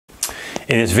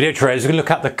In this video, traders, we're going to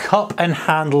look at the cup and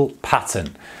handle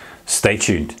pattern. Stay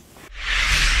tuned.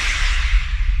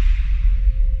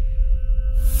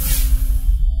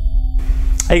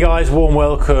 Hey guys, warm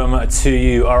welcome to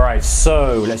you. All right,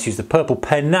 so let's use the purple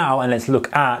pen now and let's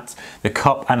look at the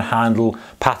cup and handle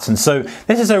pattern. So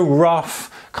this is a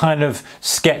rough kind of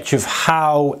sketch of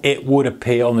how it would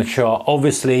appear on the chart.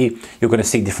 Obviously, you're going to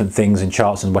see different things in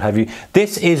charts and what have you.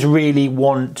 This is really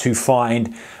one to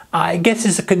find. I guess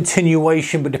it's a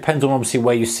continuation, but depends on obviously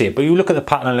where you see it. But you look at the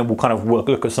pattern and then we'll kind of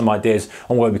look at some ideas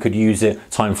on where we could use it,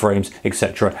 time frames,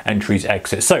 etc., entries,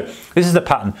 exits. So this is the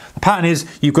pattern. The pattern is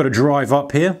you've got to drive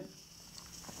up here.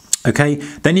 Okay,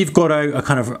 then you've got a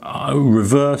kind of a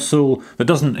reversal that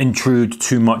doesn't intrude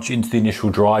too much into the initial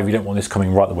drive. You don't want this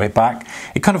coming right the way back.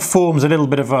 It kind of forms a little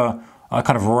bit of a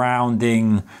kind of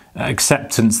rounding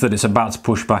acceptance that it's about to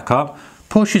push back up.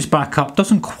 Pushes back up,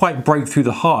 doesn't quite break through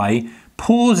the high,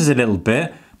 pauses a little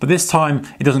bit, but this time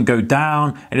it doesn't go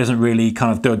down, it doesn't really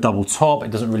kind of do a double top,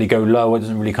 it doesn't really go lower, it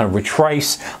doesn't really kind of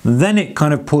retrace. Then it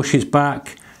kind of pushes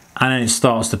back and then it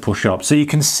starts to push up. So you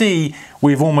can see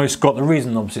we've almost got, the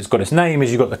reason obviously it's got its name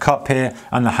is you've got the cup here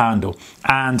and the handle.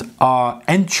 And our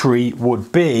entry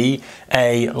would be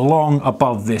a long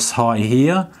above this high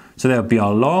here. So there would be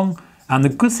our long. And the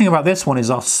good thing about this one is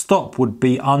our stop would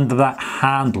be under that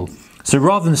handle. So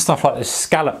rather than stuff like this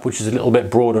scallop, which is a little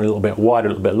bit broader, a little bit wider, a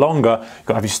little bit longer, you've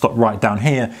got to have your stop right down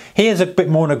here. Here's a bit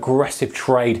more an aggressive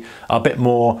trade, a bit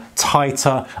more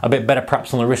tighter, a bit better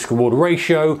perhaps on the risk reward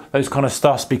ratio, those kind of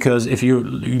stuffs, because if you're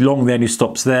long there and your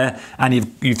stop's there and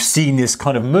you've seen this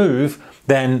kind of move,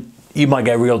 then you might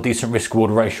get a real decent risk reward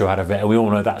ratio out of it. And we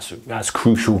all know that's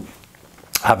crucial,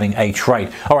 having a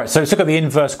trade. All right, so let's look at the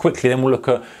inverse quickly, then we'll look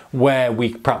at where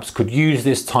we perhaps could use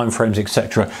this, time frames,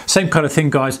 etc. Same kind of thing,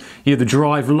 guys. You either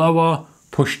drive lower,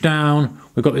 push down.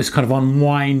 We've got this kind of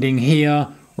unwinding here,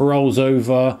 rolls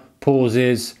over,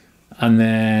 pauses, and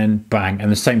then bang.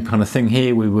 And the same kind of thing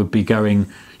here. We would be going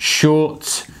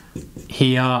short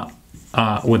here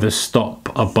with a stop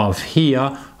above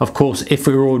here. Of course, if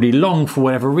we were already long for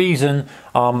whatever reason,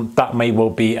 that may well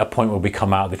be a point where we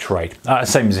come out of the trade.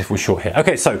 Same as if we're short here.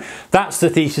 Okay, so that's the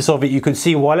thesis of it. You can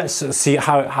see why. Let's see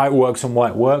how it works and why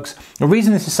it works. The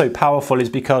reason this is so powerful is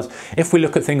because if we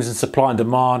look at things in supply and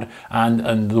demand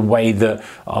and the way that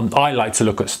I like to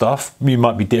look at stuff, you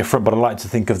might be different, but I like to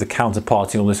think of the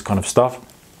counterparty on this kind of stuff.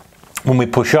 When we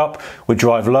push up, we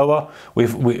drive lower,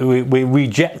 we're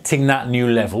rejecting that new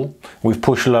level, we've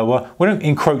pushed lower, we don't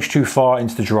encroach too far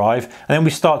into the drive, and then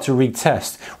we start to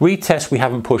retest. Retest we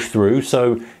haven't pushed through,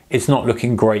 so it's not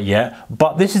looking great yet,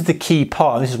 but this is the key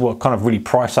part, and this is what kind of really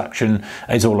price action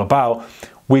is all about.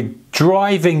 We're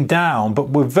driving down, but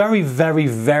we're very, very,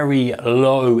 very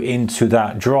low into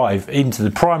that drive. Into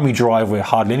the primary drive, we're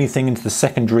hardly anything. Into the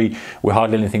secondary, we're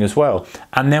hardly anything as well.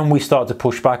 And then we start to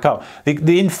push back up.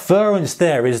 The inference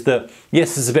there is that,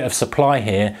 yes, there's a bit of supply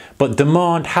here, but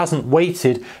demand hasn't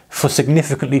waited for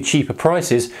significantly cheaper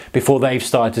prices before they've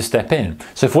started to step in.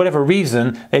 So for whatever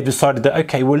reason, they've decided that,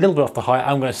 okay, we're a little bit off the high,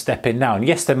 I'm going to step in now. And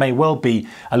yes, there may well be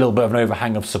a little bit of an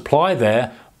overhang of supply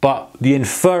there, but the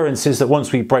inference is that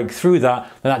once we break through that,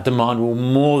 then that demand will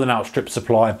more than outstrip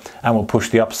supply and will push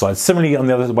the upside. Similarly, on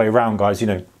the other way around, guys, you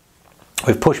know,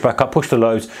 we've pushed back up, pushed the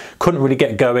lows, couldn't really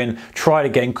get going, tried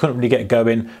again, couldn't really get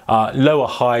going, lower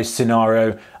highs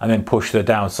scenario, and then push to the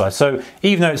downside. So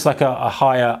even though it's like a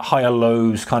higher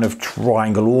lows kind of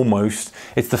triangle almost,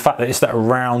 it's the fact that it's that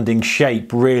rounding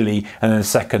shape really, and then a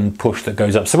second push that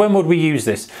goes up. So when would we use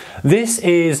this? This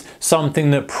is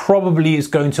something that probably is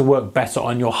going to work better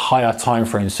on your higher time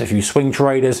frames. So if you swing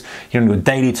traders, you're on your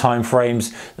daily time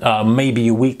frames, maybe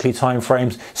your weekly time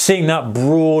frames, seeing that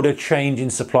broader change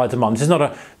in supply demand. This is not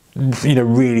a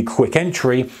really quick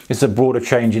entry, it's a broader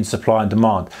change in supply and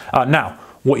demand. Now,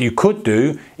 what you could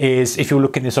do is, if you're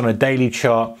looking at this on a daily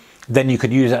chart, then you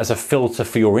could use it as a filter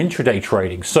for your intraday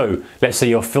trading. So let's say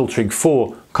you're filtering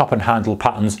for cup and handle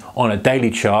patterns on a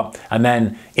daily chart, and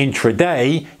then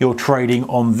intraday you're trading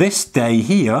on this day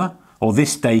here, or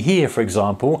this day here, for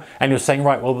example, and you're saying,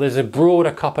 right, well, there's a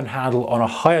broader cup and handle on a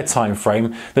higher time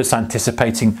frame that's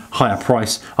anticipating higher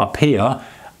price up here.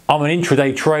 I'm an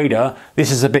intraday trader,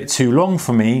 this is a bit too long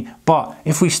for me, but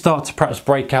if we start to perhaps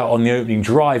break out on the opening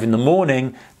drive in the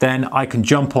morning, then I can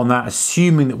jump on that,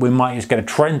 assuming that we might just get a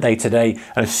trend day today,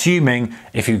 and assuming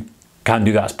if you can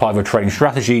do that as part of a trading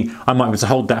strategy. I might be able to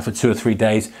hold that for 2 or 3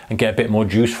 days and get a bit more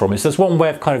juice from it. So that's one way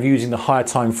of kind of using the higher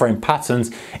time frame patterns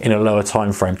in a lower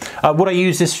time frame. Would I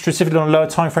use this specifically on a lower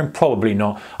time frame? Probably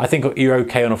not. I think you're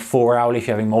okay on a 4 hourly if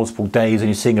you're having multiple days and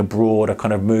you're seeing a broader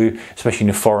kind of move, especially in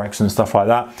your Forex and stuff like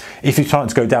that. If you're trying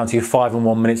to go down to your 5 and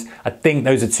 1 minutes, I think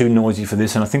those are too noisy for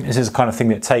this, and I think this is the kind of thing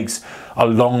that takes a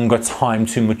longer time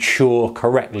to mature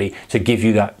correctly to give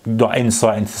you that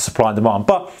insight into supply and demand.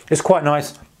 But it's quite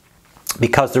nice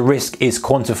because the risk is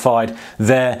quantified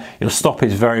there. Your stop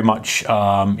is very much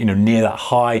near that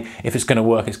high. If it's going to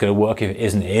work, it's going to work. If it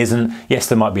isn't, it isn't. Yes,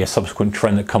 there might be a subsequent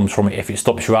trend that comes from it if it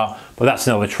stops you out, but that's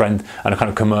another trend and a kind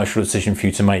of commercial decision for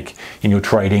you to make in your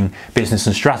trading business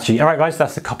and strategy. All right, guys,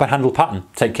 that's the cup and handle pattern.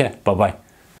 Take care. Bye-bye.